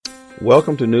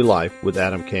Welcome to New Life with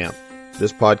Adam Camp.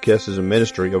 This podcast is a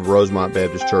ministry of Rosemont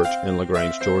Baptist Church in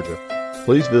LaGrange, Georgia.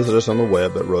 Please visit us on the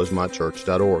web at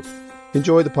rosemontchurch.org.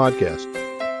 Enjoy the podcast.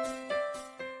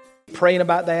 Praying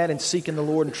about that and seeking the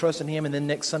Lord and trusting Him, and then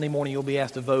next Sunday morning you'll be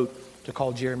asked to vote to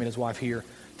call Jeremy and his wife here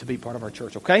to be part of our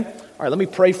church, okay? All right, let me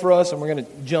pray for us, and we're going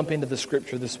to jump into the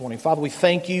Scripture this morning. Father, we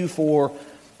thank You for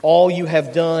all You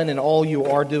have done and all You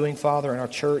are doing, Father, in our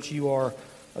church. You are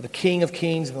the King of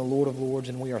Kings and the Lord of Lords,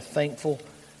 and we are thankful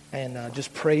and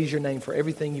just praise Your name for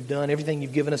everything You've done, everything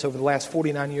You've given us over the last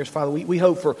 49 years. Father, we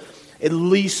hope for at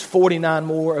least 49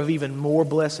 more of even more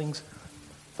blessings.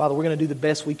 Father, we're going to do the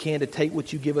best we can to take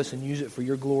what You give us and use it for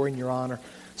Your glory and Your honor.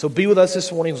 So be with us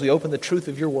this morning as we open the truth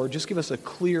of Your word. Just give us a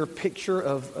clear picture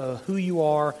of who You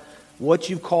are, what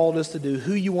You've called us to do,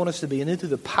 who You want us to be, and then through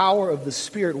the power of the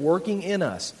Spirit working in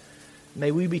us,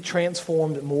 may we be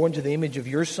transformed more into the image of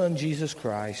Your Son, Jesus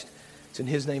Christ. It's in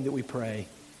His name that we pray.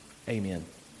 Amen.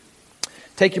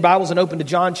 Take your Bibles and open to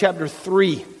John chapter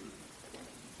 3.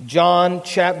 John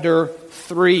chapter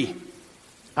 3.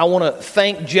 I want to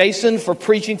thank Jason for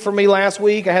preaching for me last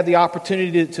week. I had the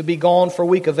opportunity to be gone for a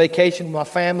week of vacation with my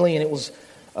family, and it was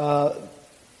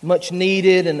much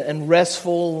needed and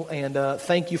restful. And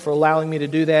thank you for allowing me to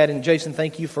do that. And Jason,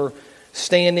 thank you for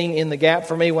standing in the gap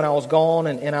for me when I was gone.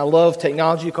 And I love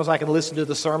technology because I can listen to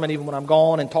the sermon even when I'm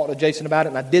gone and talk to Jason about it.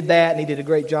 And I did that, and he did a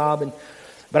great job.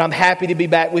 But I'm happy to be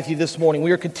back with you this morning.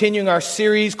 We are continuing our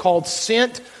series called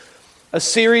Sent, a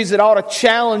series that ought to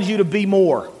challenge you to be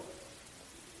more.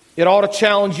 It ought to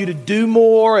challenge you to do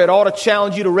more. It ought to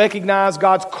challenge you to recognize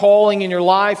God's calling in your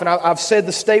life. And I've said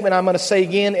the statement I'm going to say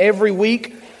again every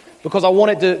week because I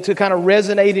want it to kind of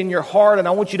resonate in your heart, and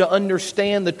I want you to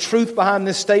understand the truth behind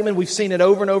this statement. We've seen it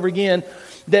over and over again,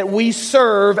 that we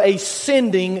serve a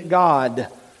sending God.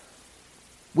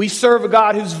 We serve a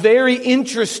God who's very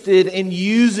interested in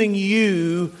using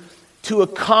you to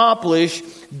accomplish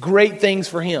great things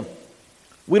for Him.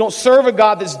 We don't serve a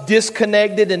God that's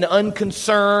disconnected and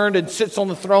unconcerned and sits on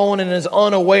the throne and is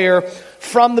unaware.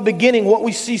 From the beginning, what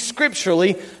we see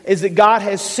scripturally is that God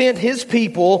has sent His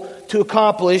people to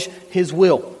accomplish His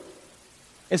will.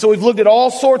 And so we've looked at all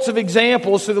sorts of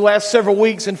examples through the last several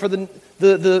weeks, and for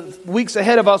the weeks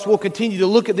ahead of us, we'll continue to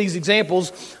look at these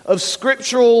examples of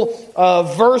scriptural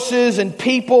verses and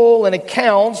people and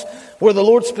accounts where the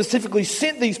Lord specifically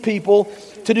sent these people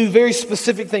to do very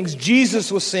specific things.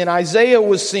 Jesus was sent, Isaiah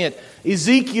was sent,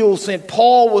 Ezekiel was sent,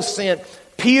 Paul was sent,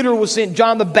 Peter was sent,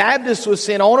 John the Baptist was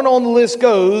sent, on and on the list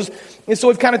goes. And so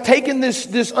we've kind of taken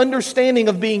this understanding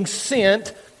of being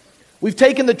sent. We've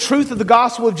taken the truth of the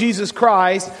gospel of Jesus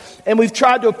Christ, and we've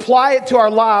tried to apply it to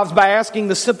our lives by asking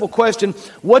the simple question,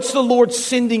 what's the Lord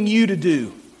sending you to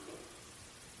do?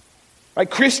 Right?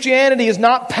 Christianity is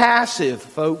not passive,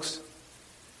 folks.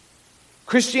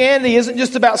 Christianity isn't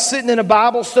just about sitting in a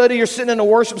Bible study or sitting in a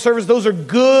worship service. Those are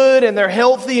good and they're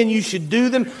healthy and you should do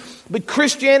them. But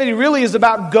Christianity really is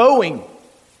about going.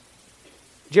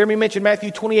 Jeremy mentioned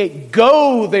Matthew 28.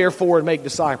 Go, therefore, and make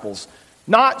disciples.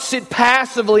 Not sit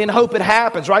passively and hope it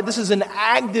happens, right? This is an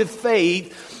active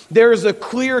faith. There is a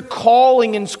clear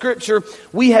calling in Scripture.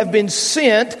 We have been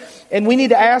sent, and we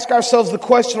need to ask ourselves the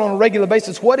question on a regular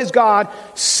basis, what is God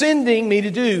sending me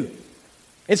to do?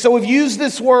 And so we've used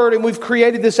this word and we've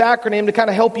created this acronym to kind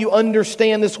of help you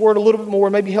understand this word a little bit more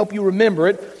and maybe help you remember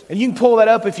it. And you can pull that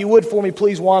up if you would for me,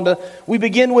 please, Wanda. We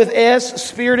begin with S,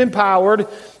 Spirit empowered.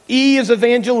 E is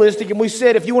evangelistic. And we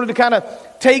said if you wanted to kind of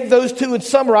take those two and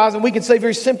summarize them, we can say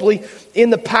very simply, in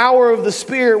the power of the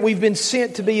Spirit, we've been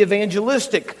sent to be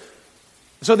evangelistic.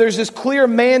 So there's this clear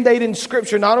mandate in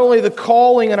Scripture, not only the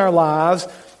calling in our lives,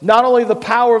 not only the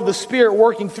power of the Spirit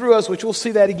working through us, which we'll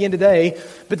see that again today,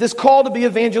 but this call to be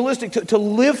evangelistic, to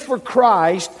live for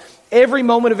Christ every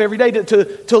moment of every day,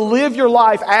 to live your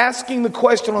life asking the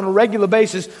question on a regular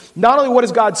basis, not only what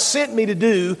has God sent me to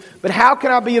do, but how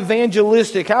can I be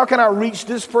evangelistic? How can I reach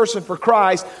this person for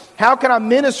Christ? How can I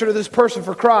minister to this person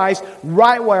for Christ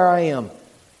right where I am?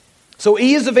 So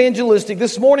E is evangelistic.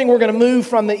 This morning we're going to move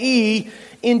from the E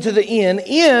into the N.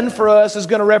 N for us is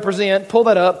going to represent, pull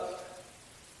that up,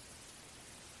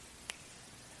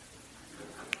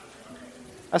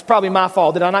 that's probably my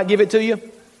fault. Did I not give it to you?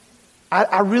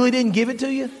 I really didn't give it to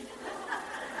you?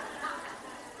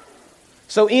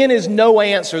 So N is no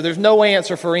answer. There's no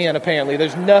answer for N, apparently.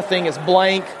 There's nothing. It's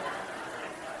blank.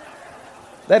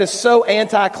 That is so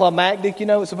anticlimactic, you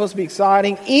know. It's supposed to be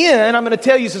exciting. N, I'm going to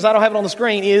tell you since I don't have it on the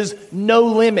screen, is no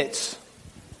limits.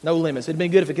 No limits. It'd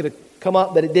been good if it could have come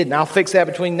up, but it didn't. I'll fix that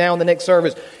between now and the next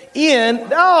service.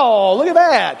 N, oh, look at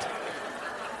that.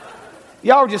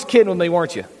 Y'all were just kidding with me,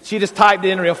 weren't you? She just typed it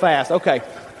in real fast. Okay,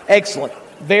 excellent.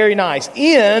 Very nice.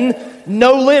 In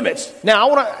no limits. Now,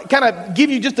 I want to kind of give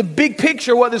you just a big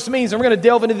picture of what this means, and we're going to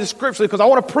delve into this scripturally because I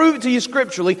want to prove it to you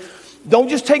scripturally. Don't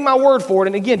just take my word for it.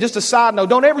 And again, just a side note,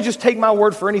 don't ever just take my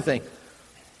word for anything.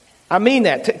 I mean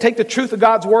that. Take the truth of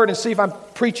God's word and see if I'm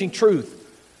preaching truth.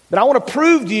 But I want to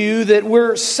prove to you that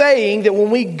we're saying that when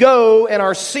we go in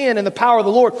our sin and the power of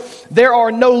the Lord, there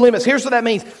are no limits. Here's what that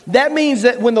means. That means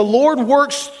that when the Lord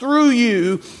works through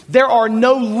you, there are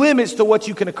no limits to what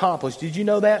you can accomplish. Did you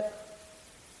know that?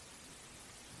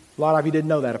 A lot of you didn't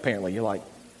know that apparently. You're like,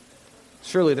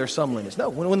 surely there's some limits. No,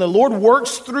 when the Lord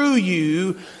works through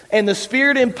you and the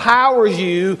Spirit empowers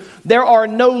you, there are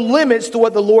no limits to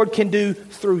what the Lord can do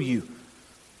through you.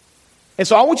 And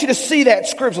so I want you to see that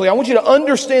scripturally. I want you to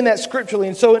understand that scripturally.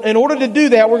 And so in order to do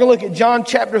that, we're going to look at John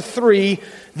chapter 3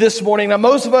 this morning. Now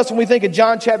most of us, when we think of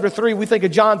John chapter 3, we think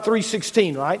of John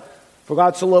 3:16, right? For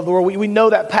God so loved the world. We know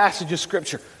that passage of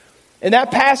scripture. And that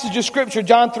passage of scripture,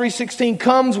 John 3:16,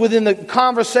 comes within the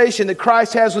conversation that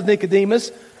Christ has with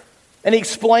Nicodemus. And he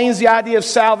explains the idea of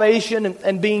salvation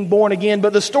and being born again.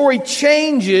 But the story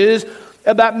changes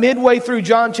about midway through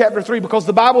John chapter 3 because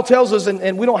the Bible tells us,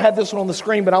 and we don't have this one on the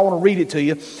screen, but I want to read it to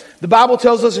you. The Bible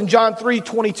tells us in John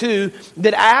 3:22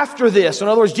 that after this, in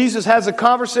other words, Jesus has a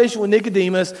conversation with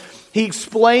Nicodemus. He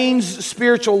explains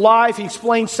spiritual life. He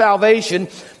explains salvation.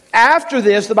 After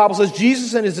this, the Bible says,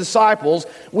 Jesus and his disciples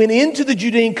went into the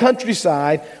Judean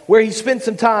countryside where he spent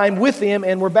some time with them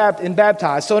and were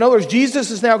baptized. So in other words, Jesus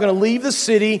is now going to leave the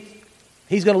city.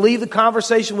 He's going to leave the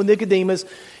conversation with Nicodemus.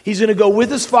 He's going to go with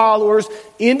his followers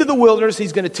into the wilderness.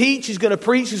 He's going to teach. He's going to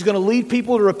preach. He's going to lead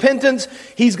people to repentance.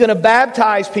 He's going to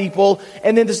baptize people.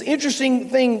 And then this interesting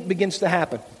thing begins to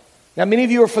happen. Now, many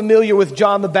of you are familiar with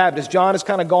John the Baptist. John has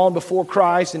kind of gone before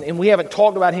Christ, and we haven't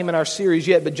talked about him in our series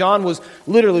yet, but John was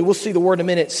literally, we'll see the word in a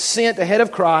minute, sent ahead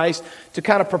of Christ to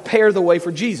kind of prepare the way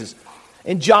for Jesus.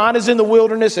 And John is in the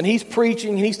wilderness, and he's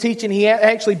preaching, and he's teaching. He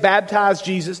actually baptized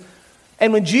Jesus.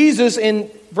 And when Jesus, in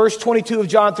verse 22 of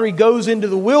John 3, goes into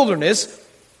the wilderness,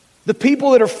 the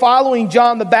people that are following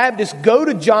John the Baptist go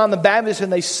to John the Baptist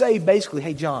and they say basically,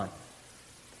 hey John,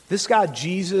 this guy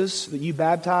Jesus that you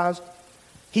baptized,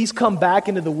 he's come back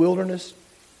into the wilderness.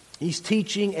 He's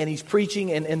teaching and he's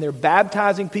preaching and they're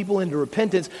baptizing people into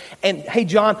repentance. And hey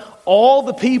John, all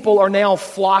the people are now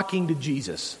flocking to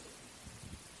Jesus.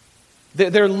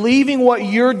 They're leaving what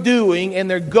you're doing and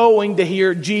they're going to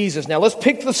hear Jesus. Now let's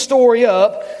pick the story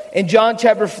up in John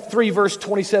chapter 3 verse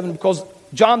 27 because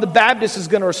John the Baptist is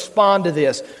going to respond to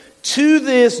this. To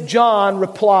this John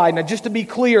replied. Now just to be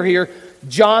clear here,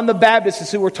 John the Baptist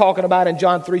is who we're talking about in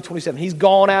John 3:27. He's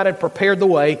gone out and prepared the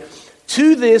way.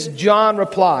 To this John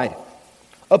replied,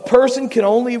 a person can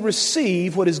only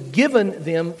receive what is given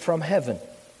them from heaven.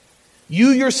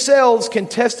 You yourselves can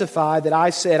testify that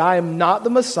I said, I am not the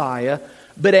Messiah,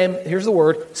 but am, here's the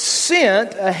word,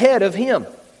 sent ahead of him.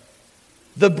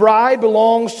 The bride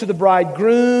belongs to the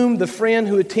bridegroom. The friend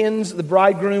who attends the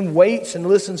bridegroom waits and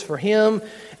listens for him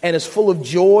and is full of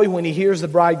joy when he hears the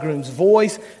bridegroom's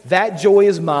voice. That joy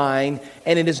is mine,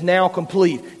 and it is now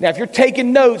complete. Now, if you're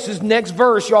taking notes, this next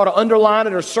verse, you ought to underline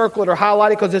it or circle it or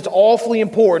highlight it because it's awfully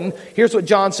important. Here's what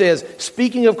John says,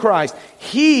 speaking of Christ.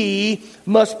 He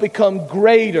must become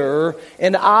greater,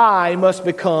 and I must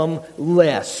become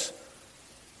less.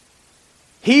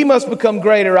 He must become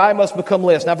greater, I must become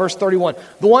less. Now verse 31.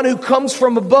 The one who comes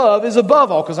from above is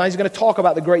above all, because now he's going to talk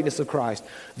about the greatness of Christ.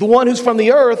 The one who's from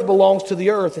the earth belongs to the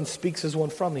earth and speaks as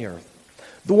one from the earth.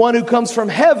 The one who comes from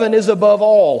heaven is above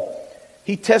all.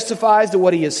 He testifies to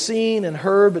what he has seen and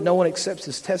heard, but no one accepts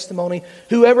his testimony.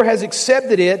 Whoever has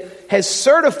accepted it has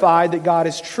certified that God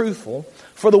is truthful.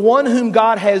 For the one whom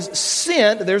God has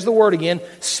sent, there's the word again,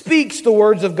 speaks the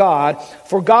words of God.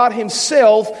 For God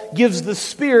himself gives the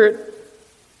Spirit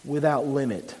without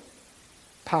limit.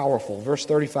 Powerful. Verse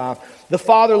 35. The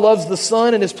Father loves the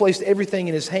Son and has placed everything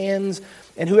in his hands.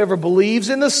 And whoever believes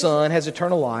in the Son has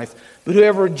eternal life. But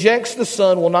whoever rejects the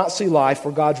Son will not see life,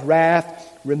 for God's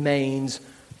wrath remains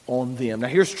on them. Now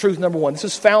here's truth number one. This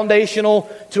is foundational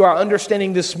to our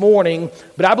understanding this morning,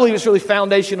 but I believe it's really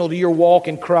foundational to your walk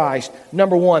in Christ.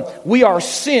 Number one, we are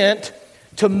sent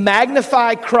to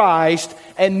magnify Christ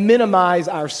and minimize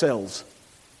ourselves.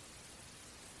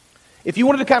 If you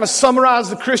wanted to kind of summarize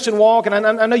the Christian walk, and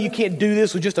I know you can't do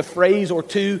this with just a phrase or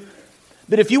two,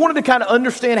 but if you wanted to kind of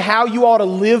understand how you ought to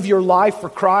live your life for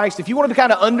Christ, if you wanted to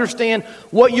kind of understand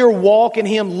what your walk in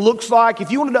Him looks like,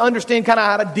 if you wanted to understand kind of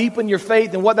how to deepen your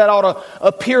faith and what that ought to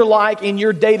appear like in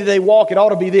your day-to-day walk, it ought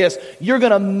to be this. You're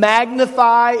going to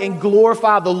magnify and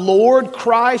glorify the Lord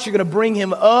Christ. You're going to bring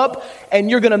Him up, and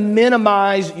you're going to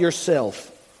minimize yourself.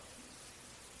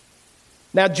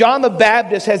 Now, John the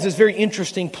Baptist has this very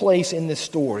interesting place in this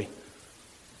story.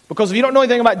 Because if you don't know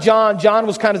anything about John, John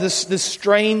was kind of this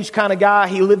strange kind of guy.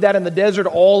 He lived out in the desert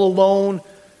all alone.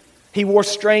 He wore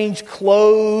strange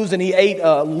clothes and he ate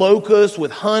locusts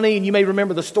with honey. And you may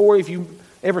remember the story if you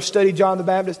ever studied John the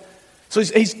Baptist. So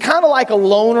he's kind of like a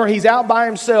loner. He's out by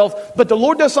himself. But the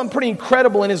Lord does something pretty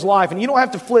incredible in his life. And you don't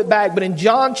have to flip back. But in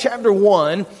John chapter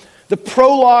 1, the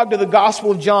prologue to the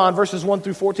Gospel of John, verses 1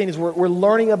 through 14, is we're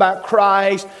learning about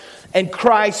Christ and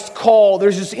Christ's call.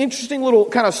 There's this interesting little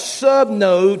kind of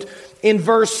sub-note in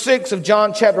verse 6 of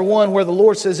John chapter 1 where the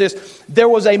Lord says this: there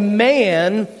was a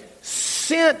man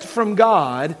sent from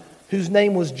God whose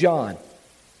name was John.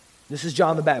 This is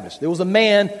John the Baptist. There was a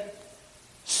man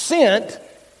sent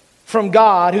from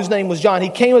God whose name was John. He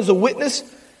came as a witness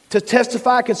to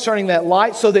testify concerning that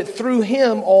light so that through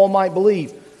him all might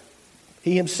believe.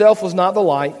 He himself was not the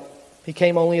light. He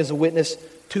came only as a witness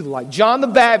to the light. John the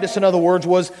Baptist, in other words,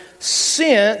 was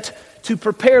sent to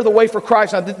prepare the way for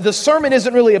Christ. Now, the sermon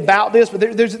isn't really about this, but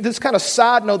there's this kind of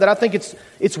side note that I think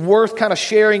it's worth kind of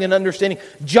sharing and understanding.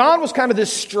 John was kind of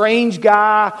this strange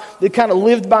guy that kind of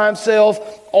lived by himself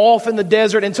off in the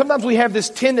desert. And sometimes we have this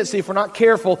tendency, if we're not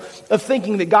careful, of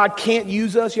thinking that God can't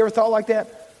use us. You ever thought like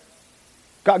that?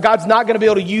 God's not going to be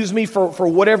able to use me for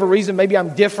whatever reason. Maybe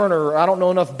I'm different, or I don't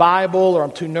know enough Bible, or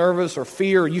I'm too nervous, or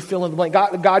fear, or you fill in the blank.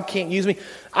 God can't use me.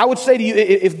 I would say to you,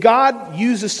 if God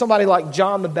uses somebody like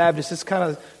John the Baptist, this kind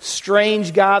of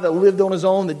strange guy that lived on his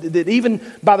own, that even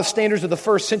by the standards of the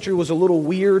first century was a little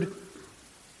weird,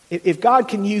 if God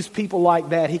can use people like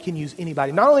that, He can use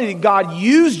anybody. Not only did God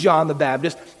use John the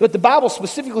Baptist, but the Bible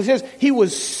specifically says he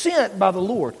was sent by the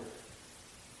Lord.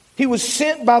 He was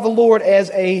sent by the Lord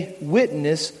as a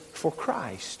witness for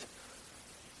Christ.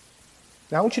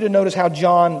 Now I want you to notice how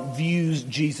John views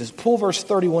Jesus. Pull verse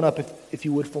 31 up if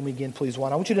you would for me again, please,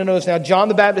 Juan. I want you to notice now John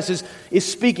the Baptist is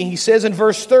speaking. He says in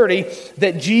verse 30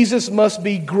 that Jesus must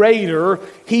be greater,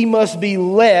 He must be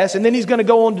less. And then he's going to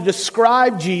go on to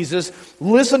describe Jesus.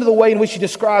 Listen to the way in which he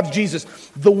describes Jesus.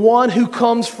 The one who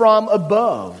comes from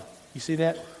above. You see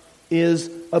that? Is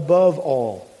above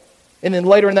all. And then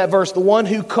later in that verse, the one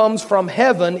who comes from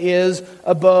heaven is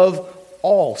above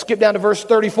all. Skip down to verse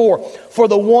 34. For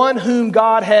the one whom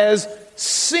God has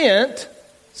sent,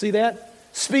 see that?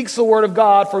 Speaks the word of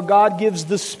God, for God gives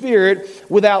the Spirit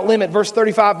without limit. Verse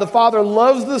 35, the Father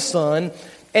loves the Son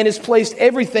and has placed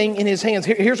everything in His hands.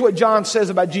 Here's what John says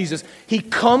about Jesus. He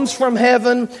comes from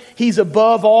heaven. He's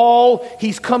above all.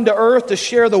 He's come to earth to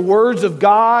share the words of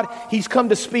God. He's come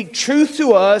to speak truth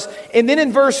to us. And then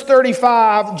in verse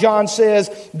 35, John says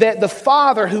that the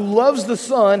Father who loves the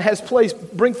Son has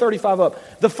placed, bring 35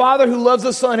 up. The Father who loves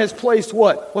the Son has placed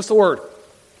what? What's the word?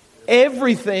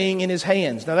 Everything in His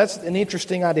hands. Now that's an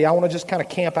interesting idea. I want to just kind of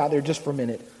camp out there just for a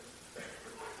minute.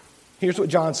 Here's what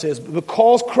John says.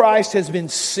 Because Christ has been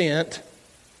sent,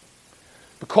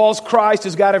 because Christ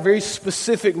has got a very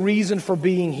specific reason for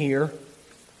being here,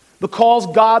 because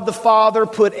God the Father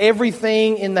put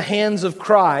everything in the hands of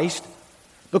Christ,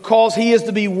 because He is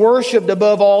to be worshiped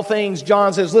above all things,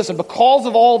 John says, listen, because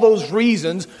of all those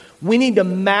reasons, we need to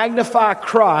magnify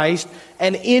Christ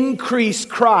and increase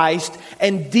Christ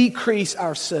and decrease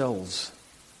ourselves.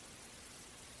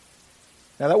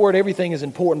 Now that word everything is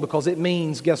important because it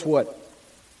means, guess what?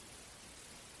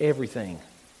 Everything.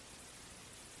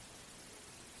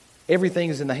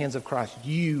 Everything is in the hands of Christ.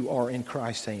 You are in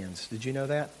Christ's hands. Did you know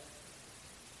that?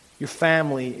 Your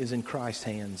family is in Christ's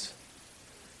hands.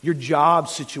 Your job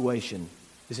situation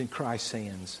is in Christ's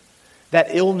hands. That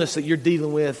illness that you're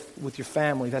dealing with your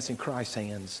family, that's in Christ's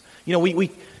hands. You know, we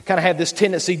kind of have this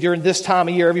tendency during this time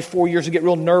of year, every 4 years, to get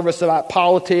real nervous about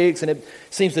politics, and it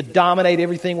seems to dominate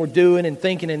everything we're doing and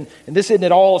thinking. And this isn't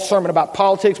at all a sermon about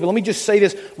politics, but let me just say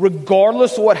this.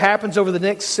 Regardless of what happens over the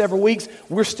next several weeks,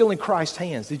 we're still in Christ's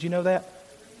hands. Did you know that?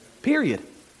 Period.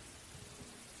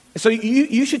 So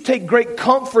you should take great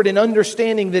comfort in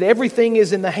understanding that everything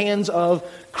is in the hands of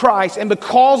Christ. And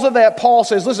because of that,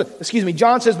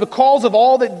 John says, because of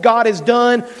all that God has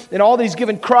done and all that He's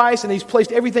given Christ and He's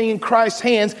placed everything in Christ's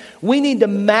hands, we need to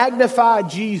magnify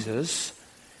Jesus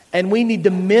and we need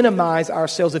to minimize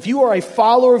ourselves. If you are a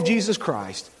follower of Jesus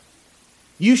Christ,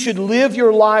 you should live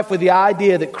your life with the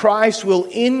idea that Christ will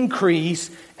increase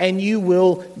and you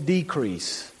will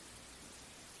decrease.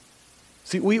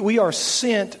 See, we are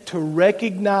sent to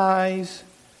recognize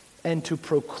and to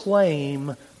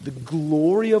proclaim the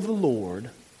glory of the Lord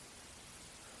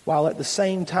while at the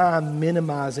same time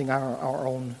minimizing our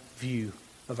own view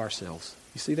of ourselves.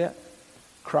 You see that?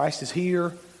 Christ is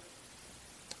here.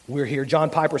 We're here. John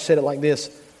Piper said it like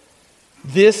this.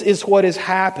 This is what is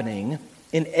happening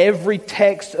in every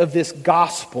text of this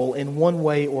gospel in one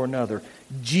way or another.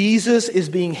 Jesus is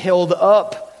being held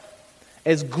up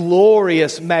as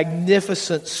glorious,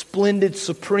 magnificent, splendid,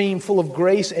 supreme, full of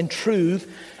grace and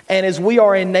truth. And as we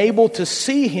are enabled to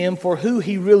see Him for who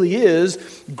He really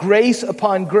is, grace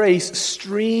upon grace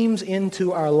streams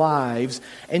into our lives.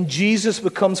 And Jesus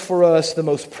becomes for us the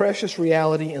most precious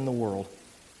reality in the world,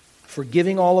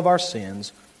 forgiving all of our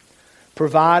sins,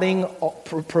 providing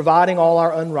all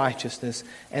our unrighteousness,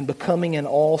 and becoming an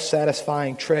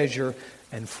all-satisfying treasure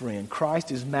and friend.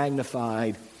 Christ is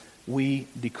magnified, we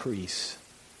decrease.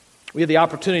 We had the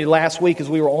opportunity last week as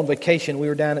we were on vacation. We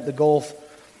were down at the Gulf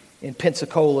in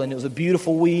Pensacola, and it was a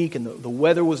beautiful week, and the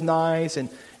weather was nice, and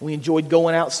we enjoyed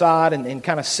going outside and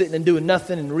kind of sitting and doing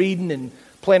nothing and reading and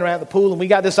playing around at the pool. And we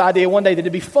got this idea one day that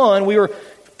it'd be fun. The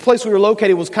place we were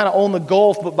located was kind of on the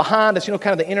Gulf, but behind us, kind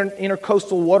of the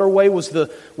intercoastal waterway was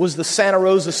the Santa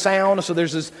Rosa Sound. So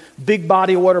there's this big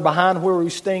body of water behind where we were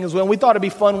staying as well. And we thought it'd be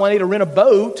fun one day to rent a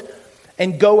boat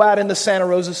and go out in the Santa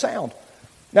Rosa Sound.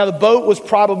 Now the boat was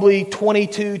probably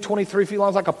 22, 23 feet long. It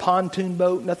was like a pontoon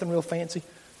boat, nothing real fancy.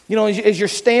 As you're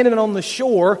standing on the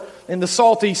shore, and the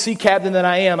salty sea captain that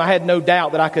I am, I had no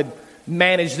doubt that I could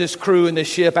manage this crew and this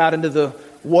ship out into the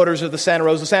waters of the Santa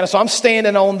Rosa Sound. So I'm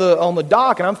standing on the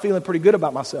dock, and I'm feeling pretty good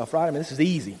about myself, right? I mean, this is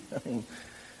easy.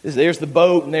 There's the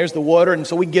boat, and there's the water, and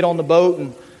so we get on the boat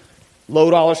and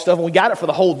load all our stuff. And we got it for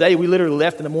the whole day. We literally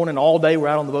left in the morning all day. We're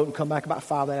out on the boat and come back about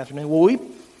 5 that afternoon. Well,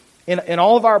 in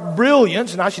all of our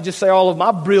brilliance, and I should just say all of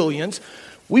my brilliance,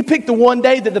 we picked the one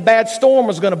day that the bad storm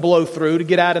was going to blow through to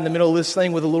get out in the middle of this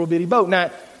thing with a little bitty boat.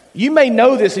 Now, you may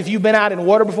know this if you've been out in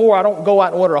water before. I don't go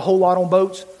out in water a whole lot on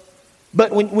boats.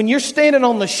 But when you're standing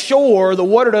on the shore, the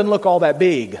water doesn't look all that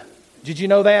big. Did you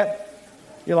know that?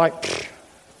 You're like,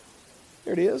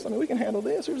 there it is. I mean, we can handle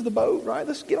this. Here's the boat, right?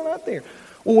 Let's get on out there.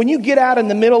 Well, when you get out in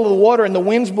the middle of the water and the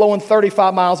wind's blowing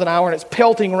 35 miles an hour and it's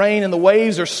pelting rain and the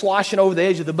waves are sloshing over the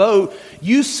edge of the boat,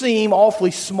 you seem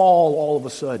awfully small all of a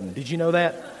sudden. Did you know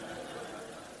that?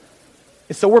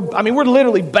 And so we're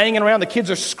literally banging around. The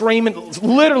kids are screaming,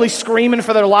 literally screaming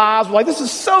for their lives. We're like, this is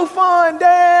so fun,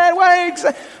 Dad.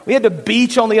 Wait. We had the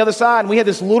beach on the other side, and we had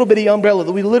this little bitty umbrella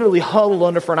that we literally huddled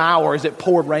under for an hour as it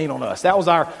poured rain on us. That was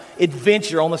our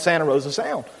adventure on the Santa Rosa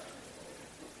Sound.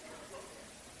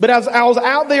 But as I was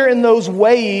out there in those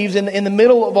waves, in the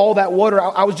middle of all that water,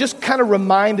 I was just kind of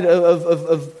reminded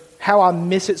of how I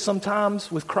miss it sometimes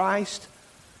with Christ.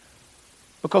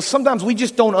 Because sometimes we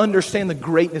just don't understand the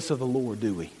greatness of the Lord,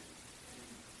 do we?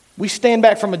 We stand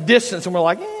back from a distance and we're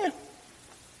like,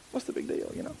 what's the big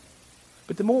deal,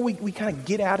 But the more we kind of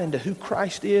get out into who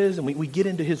Christ is and we get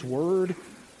into His Word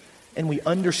and we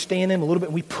understand Him a little bit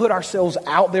and we put ourselves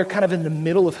out there kind of in the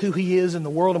middle of who He is in the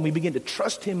world and we begin to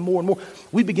trust Him more and more,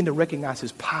 we begin to recognize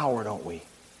His power, don't we?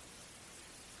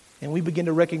 And we begin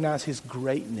to recognize His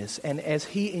greatness. And as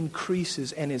He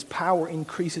increases and His power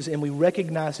increases and we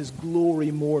recognize His glory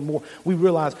more and more, we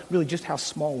realize really just how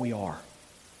small we are.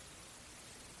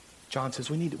 John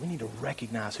says we need to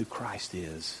recognize who Christ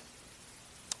is.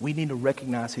 We need to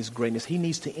recognize His greatness. He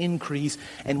needs to increase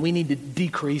and we need to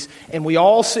decrease. And we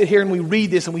all sit here and we read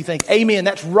this and we think, amen,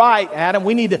 that's right, Adam.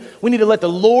 We need to let the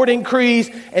Lord increase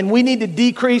and we need to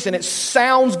decrease. And it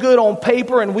sounds good on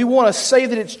paper and we want to say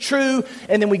that it's true.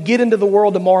 And then we get into the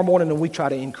world tomorrow morning and we try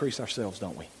to increase ourselves,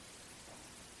 don't we?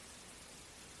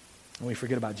 And we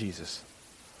forget about Jesus.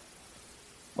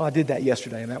 Well, I did that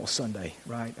yesterday, and that was Sunday,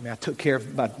 right? I mean, I took care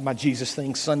of my Jesus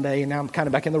thing Sunday, and now I'm kind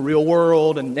of back in the real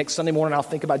world, and next Sunday morning I'll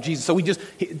think about Jesus. So we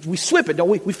flip it, don't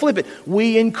we? We flip it.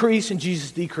 We increase and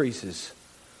Jesus decreases.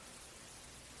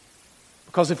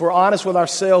 Because if we're honest with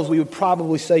ourselves, we would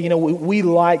probably say, we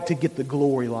like to get the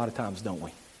glory a lot of times, don't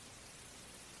we?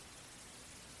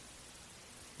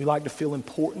 We like to feel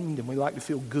important, and we like to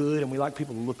feel good, and we like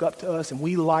people to look up to us, and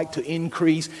we like to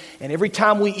increase. And every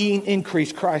time we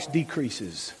increase, Christ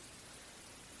decreases.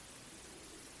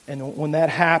 And when that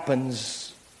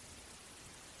happens,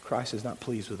 Christ is not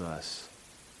pleased with us.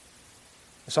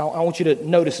 So I want you to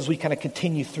notice as we kind of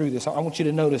continue through this, I want you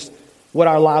to notice what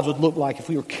our lives would look like if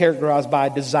we were characterized by a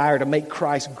desire to make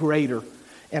Christ greater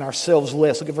and ourselves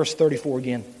less. Look at verse 34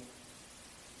 again.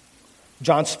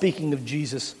 John speaking of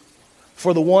Jesus.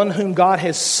 For the one whom God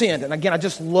has sent. And again, I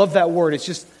just love that word.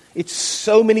 It's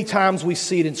so many times we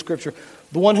see it in Scripture.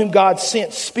 The one whom God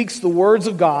sent speaks the words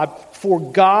of God. For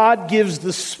God gives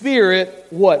the Spirit,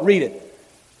 what? Read it.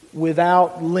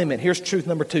 Without limit. Here's truth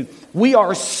number 2. We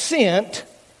are sent,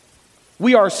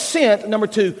 number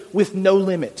 2, with no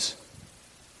limits.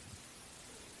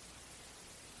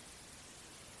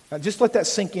 Now just let that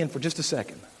sink in for just a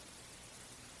second.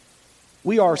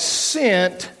 We are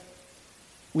sent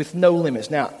with no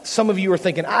limits. Now, some of you are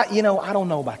thinking, I don't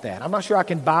know about that. I'm not sure I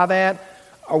can buy that.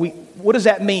 What does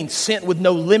that mean, sent with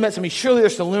no limits? I mean, surely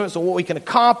there's some limits on what we can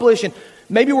accomplish, and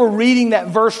maybe we're reading that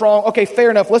verse wrong. Okay, fair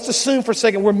enough. Let's assume for a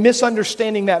second we're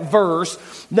misunderstanding that verse.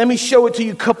 Let me show it to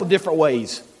you a couple different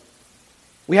ways.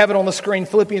 We have it on the screen,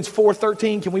 Philippians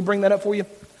 4:13. Can we bring that up for you?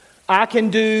 I can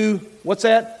do, what's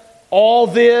that? All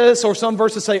this, or some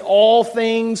verses say all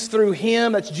things through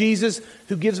Him, that's Jesus,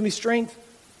 who gives me strength.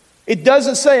 It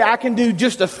doesn't say I can do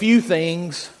just a few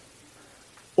things,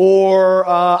 or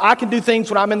I can do things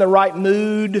when I'm in the right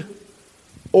mood,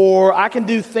 or I can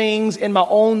do things in my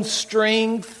own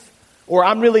strength, or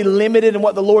I'm really limited in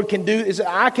what the Lord can do.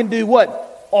 I can do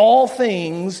what? All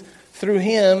things through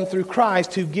Him, through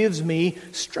Christ, who gives me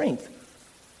strength.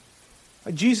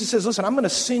 Jesus says, listen, I'm going to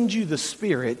send you the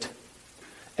Spirit,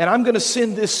 and I'm going to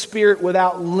send this Spirit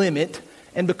without limit.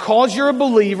 And because you're a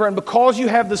believer, and because you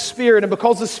have the Spirit, and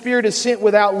because the Spirit is sent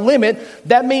without limit,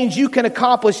 that means you can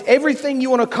accomplish everything you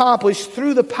want to accomplish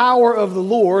through the power of the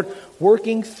Lord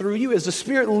working through you. As the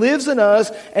Spirit lives in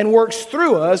us and works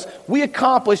through us, we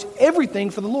accomplish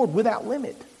everything for the Lord without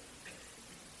limit.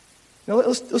 Now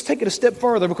let's take it a step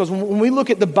further, because when we look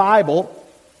at the Bible,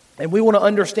 and we want to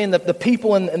understand that the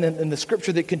people in the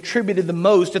Scripture that contributed the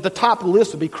most, at the top of the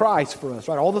list would be Christ for us,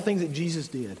 right? All the things that Jesus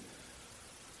did.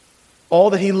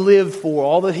 All that He lived for,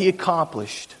 all that He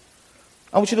accomplished.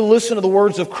 I want you to listen to the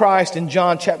words of Christ in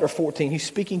John chapter 14. He's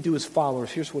speaking to His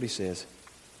followers. Here's what He says.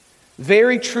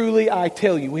 Very truly I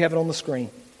tell you, we have it on the screen,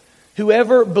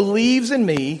 whoever believes in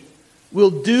me will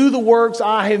do the works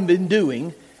I have been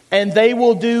doing, and they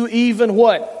will do even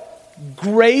what?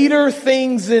 Greater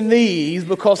things than these,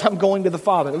 because I'm going to the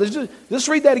Father. Let's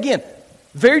read that again.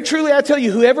 Very truly I tell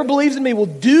you, whoever believes in me will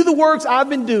do the works I've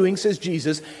been doing, says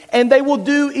Jesus, and they will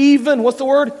do even, what's the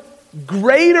word?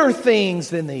 Greater things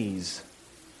than these.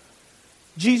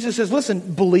 Jesus says,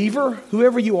 listen, believer,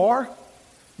 whoever you are,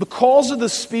 because of the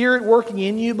Spirit working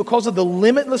in you, because of the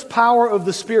limitless power of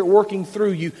the Spirit working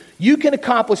through you, you can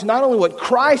accomplish not only what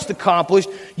Christ accomplished,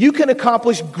 you can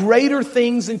accomplish greater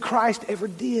things than Christ ever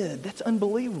did. That's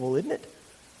unbelievable, isn't it?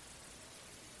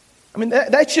 I mean,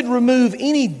 that should remove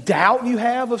any doubt you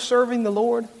have of serving the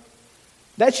Lord.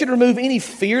 That should remove any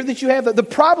fear that you have. The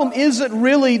problem isn't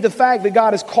really the fact that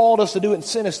God has called us to do it and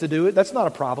sent us to do it. That's not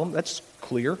a problem. That's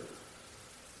clear.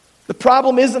 The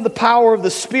problem isn't the power of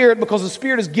the Spirit, because the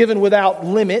Spirit is given without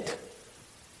limit.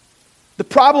 The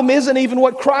problem isn't even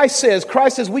what Christ says.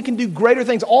 Christ says we can do greater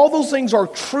things. All those things are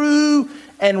true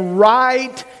and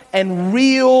right and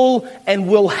real and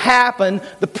will happen.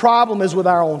 The problem is with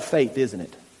our own faith, isn't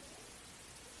it?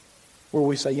 Where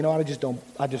we say, I just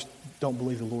don't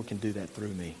believe the Lord can do that through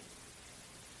me.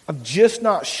 I'm just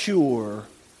not sure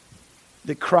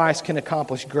that Christ can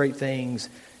accomplish great things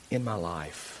in my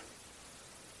life.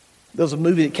 There was a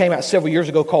movie that came out several years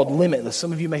ago called Limitless.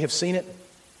 Some of you may have seen it.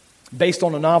 Based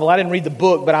on a novel. I didn't read the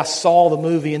book, but I saw the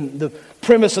movie. And the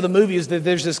premise of the movie is that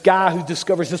there's this guy who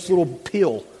discovers this little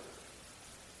pill.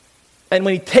 And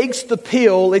when he takes the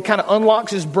pill, it kind of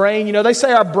unlocks his brain. They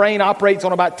say our brain operates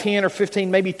on about 10 or 15,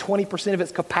 maybe 20% of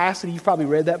its capacity. You've probably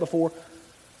read that before.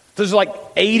 There's like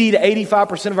 80 to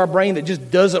 85% of our brain that just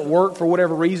doesn't work for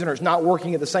whatever reason, or it's not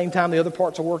working at the same time the other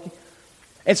parts are working.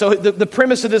 And so the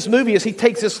premise of this movie is he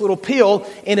takes this little pill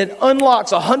and it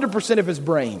unlocks 100% of his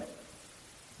brain.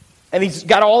 And he's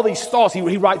got all these thoughts.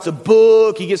 He writes a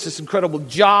book. He gets this incredible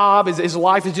job. His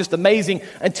life is just amazing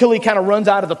until he kind of runs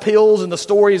out of the pills. And the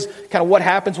story is kind of what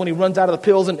happens when he runs out of the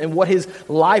pills and what his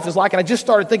life is like. And I just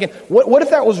started thinking, what if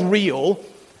that was real?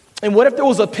 And what if there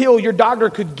was a pill your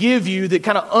doctor could give you that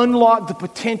kind of unlocked the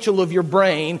potential of your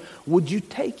brain? Would you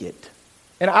take it?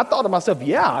 And I thought to myself,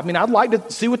 I'd like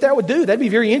to see what that would do. That'd be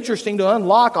very interesting to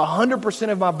unlock 100%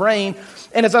 of my brain.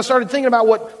 And as I started thinking about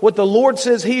what the Lord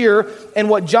says here and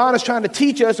what John is trying to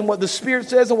teach us and what the Spirit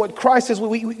says and what Christ says,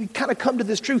 we kind of come to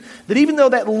this truth that even though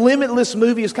that Limitless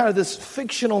movie is kind of this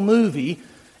fictional movie,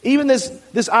 even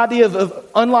this idea of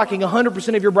unlocking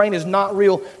 100% of your brain is not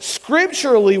real.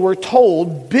 Scripturally, we're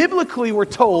told, biblically we're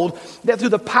told, that through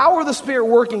the power of the Spirit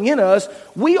working in us,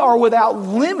 we are without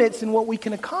limits in what we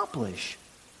can accomplish.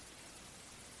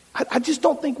 I just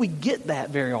don't think we get that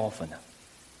very often.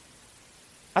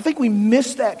 I think we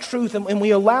miss that truth and we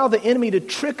allow the enemy to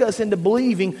trick us into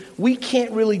believing we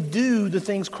can't really do the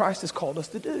things Christ has called us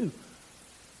to do.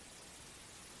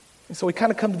 And so we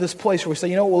kind of come to this place where we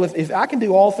say, if I can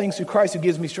do all things through Christ who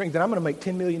gives me strength, then I'm going to make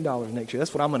 $10 million next year.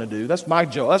 That's what I'm going to do. That's my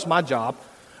job.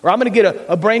 Or I'm going to get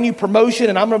a brand new promotion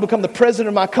and I'm going to become the president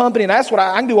of my company. And that's what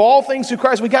I can do all things through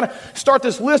Christ. We kind of start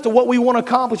this list of what we want to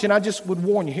accomplish. And I just would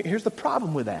warn you, here's the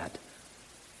problem with that.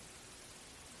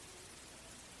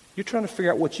 You're trying to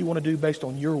figure out what you want to do based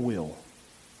on your will.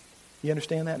 You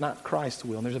understand that? Not Christ's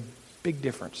will. And there's a big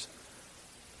difference.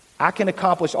 I can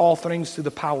accomplish all things through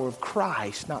the power of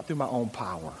Christ, not through my own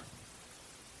power.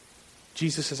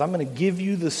 Jesus says, I'm going to give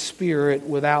you the Spirit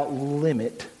without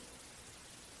limit.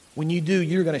 When you do,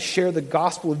 you're going to share the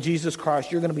gospel of Jesus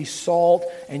Christ. You're going to be salt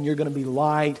and you're going to be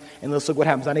light. And let's look what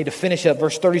happens. I need to finish up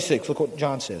verse 36. Look what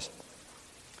John says.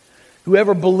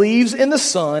 Whoever believes in the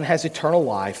Son has eternal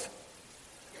life.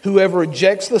 Whoever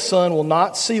rejects the Son will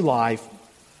not see life,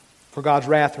 for God's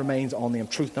wrath remains on them.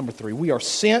 Truth number 3. We are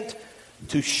sent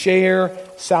to share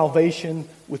salvation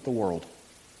with the world.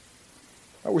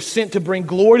 We're sent to bring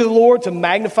glory to the Lord, to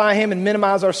magnify Him and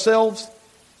minimize ourselves.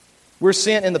 We're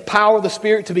sent in the power of the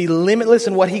Spirit to be limitless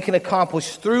in what He can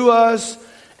accomplish through us.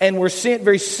 And we're sent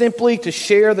very simply to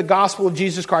share the gospel of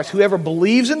Jesus Christ. Whoever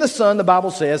believes in the Son, the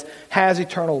Bible says, has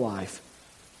eternal life.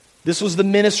 This was the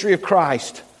ministry of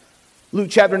Christ. Luke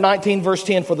chapter 19, verse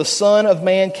 10, for the Son of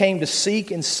Man came to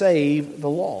seek and save the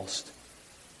lost.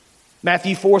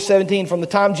 Matthew 4:17, from the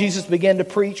time Jesus began to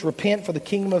preach, repent, for the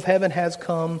kingdom of heaven has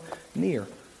come near.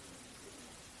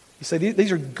 You say,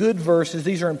 these are good verses.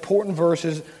 These are important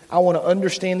verses. I want to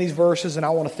understand these verses, and I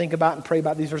want to think about and pray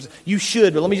about these verses. You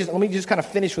should, but let me just kind of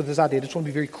finish with this idea. I just want to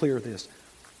be very clear with this.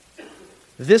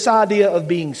 This idea of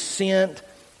being sent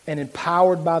and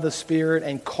empowered by the Spirit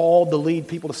and called to lead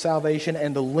people to salvation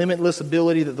and the limitless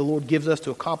ability that the Lord gives us to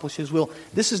accomplish His will,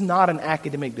 this is not an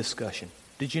academic discussion.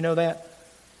 Did you know that?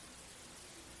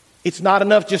 It's not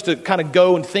enough just to kind of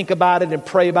go and think about it and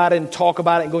pray about it and talk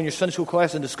about it and go in your Sunday school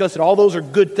class and discuss it. All those are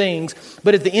good things.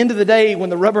 But at the end of the day,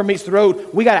 when the rubber meets the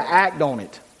road, we got to act on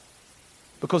it.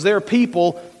 Because there are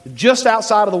people just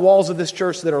outside of the walls of this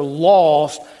church that are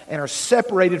lost and are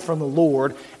separated from the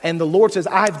Lord. And the Lord says,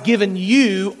 I've given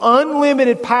you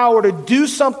unlimited power to do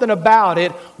something about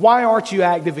it. Why aren't you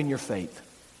active in your faith?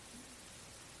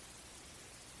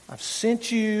 I've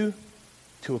sent you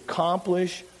to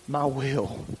accomplish my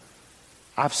will.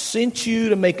 I've sent you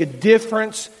to make a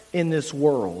difference in this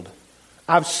world.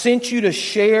 I've sent you to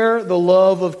share the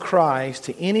love of Christ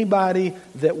to anybody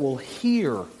that will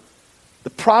hear. The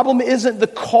problem isn't the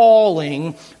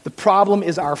calling. The problem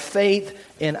is our faith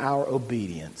and our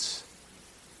obedience.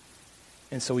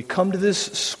 And so we come to this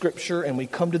scripture and we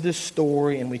come to this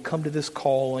story and we come to this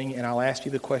calling, and I'll ask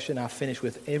you the question I finish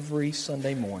with every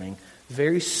Sunday morning,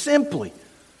 very simply.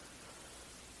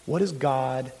 What is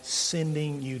God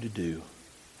sending you to do?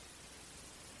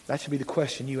 That should be the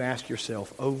question you ask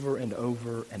yourself over and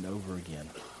over and over again.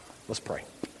 Let's pray.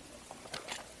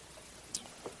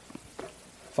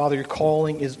 Father, your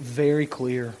calling is very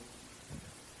clear.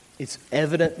 It's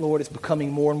evident, Lord. It's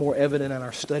becoming more and more evident in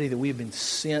our study that we have been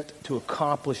sent to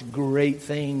accomplish great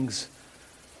things.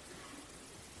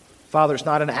 Father, it's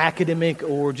not an academic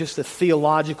or just a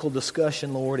theological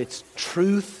discussion, Lord. It's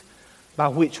truth by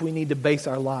which we need to base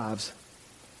our lives.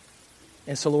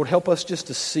 And so, Lord, help us just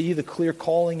to see the clear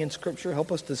calling in Scripture.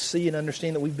 Help us to see and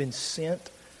understand that we've been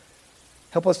sent.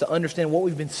 Help us to understand what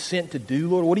we've been sent to do,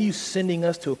 Lord. What are you sending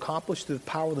us to accomplish through the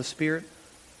power of the Spirit?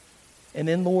 And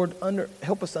then, Lord,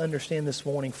 help us to understand this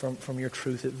morning from your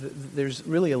truth that there's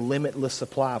really a limitless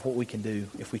supply of what we can do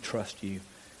if we trust you.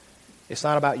 It's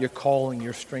not about your calling,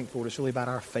 your strength, Lord. It's really about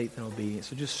our faith and obedience.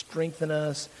 So just strengthen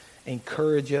us,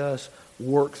 encourage us,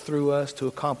 work through us to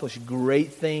accomplish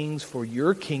great things for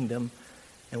your kingdom.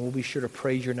 And we'll be sure to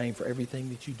praise your name for everything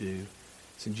that you do.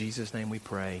 It's in Jesus' name we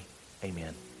pray.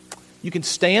 Amen. You can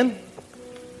stand.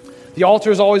 The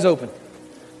altar is always open.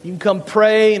 You can come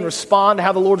pray and respond to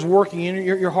how the Lord's working in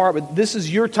your heart. But this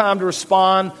is your time to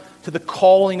respond to the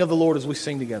calling of the Lord as we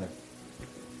sing together.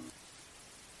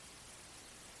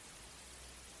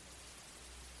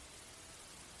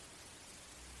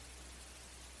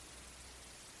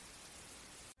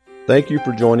 Thank you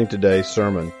for joining today's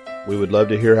sermon. We would love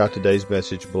to hear how today's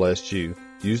message blessed you.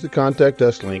 Use the Contact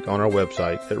Us link on our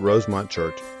website at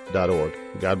rosemontchurch.org.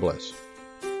 God bless.